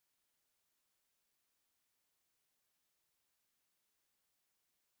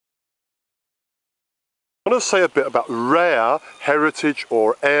want to say a bit about rare, heritage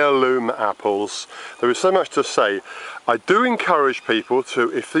or heirloom apples. There is so much to say. I do encourage people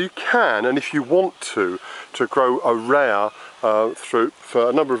to, if you can and if you want to grow a rare fruit for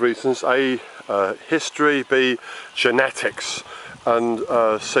a number of reasons. A, history, B, genetics, and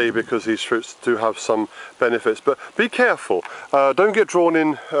C, because these fruits do have some benefits. But be careful, don't get drawn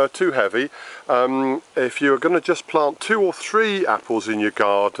in too heavy. If you're going to just plant 2 or 3 apples in your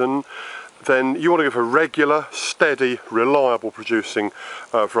garden, then you want to go for regular, steady, reliable producing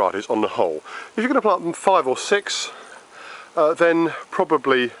varieties on the whole. If you're going to plant them 5 or 6, then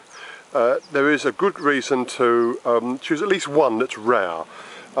probably there is a good reason to choose at least one that's rare.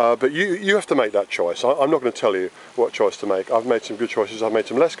 But you have to make that choice. I'm not going to tell you what choice to make. I've made some good choices, I've made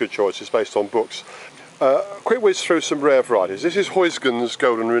some less good choices based on books. Quick whiz through some rare varieties. This is Heusgen's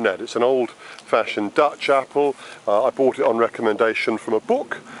Golden Reinette. It's an old-fashioned Dutch apple. I bought it on recommendation from a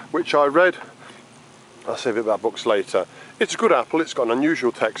book which I read. I'll say a bit about books later. It's a good apple, it's got an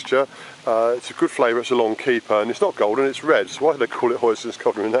unusual texture, it's a good flavour, it's a long keeper, and it's not golden, it's red. So why do they call it Heusgen's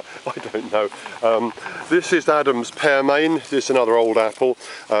Golden Reinette? I don't know. This is Adam's Pearmain. This is another old apple.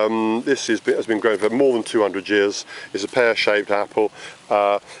 This has been grown for more than 200 years. It's a pear-shaped apple.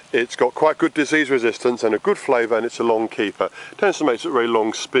 It's got quite good disease resistance and a good flavour, and it's a long keeper. It tends to make it very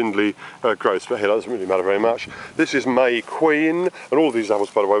long, spindly growths, but here that doesn't really matter very much. This is May Queen, and all these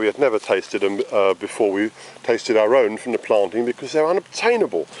apples, by the way, we had never tasted them before we tasted our own from the planting because they're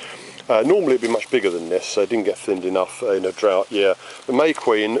unobtainable. Normally it'd be much bigger than this, so it didn't get thinned enough in a drought year. The May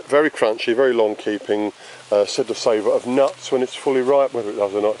Queen, very crunchy, very long keeping, said to savour of nuts when it's fully ripe. Whether it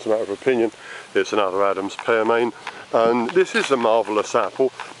does or not, it's a matter of opinion. It's another Adam's Pearmain. And this is a marvellous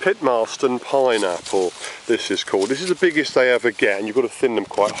apple, Pitmaston Pineapple, this is called. This is the biggest they ever get, and you've got to thin them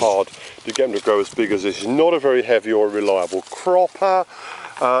quite hard to get them to grow as big as this. It's not a very heavy or reliable cropper.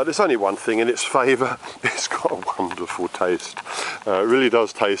 There's only one thing in its favour, it's got a wonderful taste. It really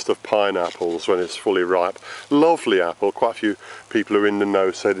does taste of pineapples when it's fully ripe. Lovely apple, quite a few people who are in the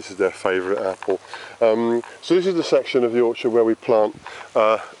know say this is their favourite apple. So this is the section of the orchard where we plant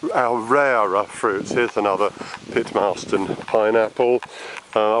our rarer fruits. Here's another Pitmaston Pineapple.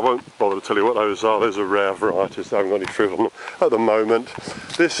 I won't bother to tell you what those are. Those are rare varieties. I haven't got any fruit on them at the moment.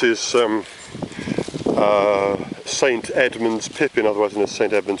 This is St Edmund's Pippin, otherwise known as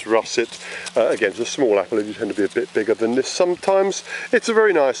St Edmund's Russet. Again, it's a small apple, they tend to be a bit bigger than this sometimes. It's a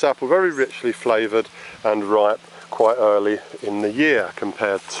very nice apple, very richly flavoured and ripe quite early in the year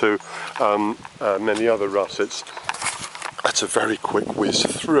compared to many other russets. That's a very quick whiz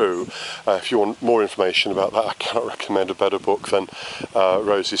through. If you want more information about that, I cannot recommend a better book than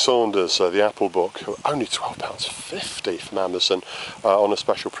Rosie Saunders, the Apple book. Only £12.50 from Amazon on a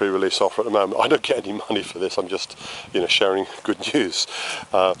special pre-release offer at the moment. I don't get any money for this, I'm just sharing good news.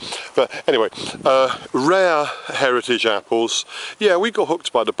 But anyway, rare heritage apples. Yeah, we got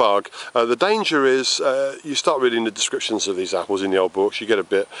hooked by the bug. The danger is you start reading the descriptions of these apples in the old books, you get a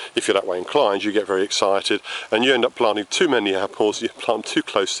bit, if you're that way inclined, you get very excited, and you end up planting too many apples, you plant them too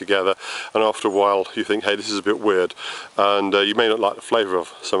close together, and after a while you think, hey, this is a bit weird, and you may not like the flavour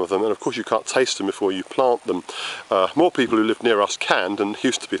of some of them, and of course you can't taste them before you plant them. More people who live near us can, and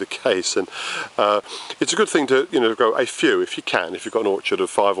used to be the case, and it's a good thing to grow a few if you can, if you've got an orchard of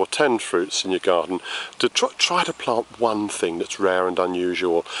 5 or 10 fruits in your garden, to try to plant one thing that's rare and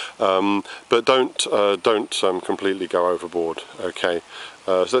unusual, but don't completely go overboard, okay?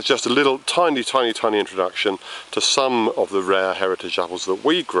 So that's just a little tiny introduction to some of the rare heritage apples that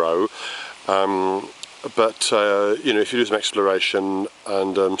we grow. But if you do some exploration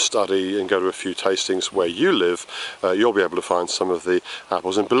and study and go to a few tastings where you live, you'll be able to find some of the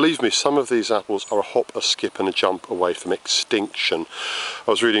apples. And believe me, some of these apples are a hop, a skip and a jump away from extinction.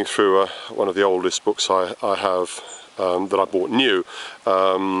 I was reading through one of the oldest books I have that I bought new,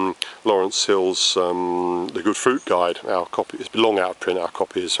 Lawrence Hill's The Good Fruit Guide. Our copy is long out of print, our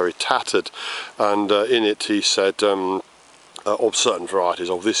copy is very tattered, and in it he said of certain varieties,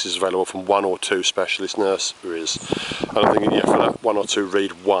 this is available from 1 or 2 specialist nurseries, and I'm thinking, yeah, for that 1 or 2,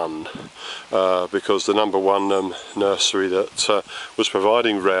 read one, because the number one nursery that was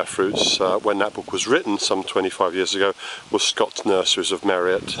providing rare fruits when that book was written some 25 years ago was Scott's Nurseries of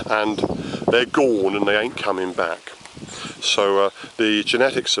Merriot, and they're gone and they ain't coming back. So the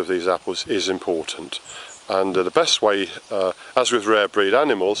genetics of these apples is important, and the best way, as with rare breed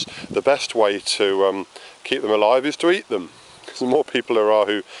animals, the best way to keep them alive is to eat them. because the more people there are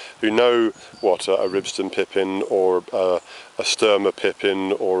who know what a Ribston pippin or a Sturma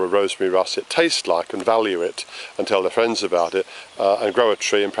pippin or a rosemary russet tastes like and value it and tell their friends about it and grow a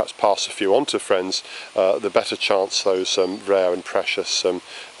tree and perhaps pass a few on to friends, the better chance those rare and precious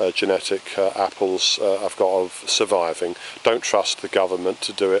genetic apples have got of surviving. Don't trust the government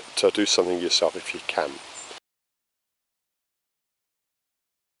to do it, do something yourself if you can.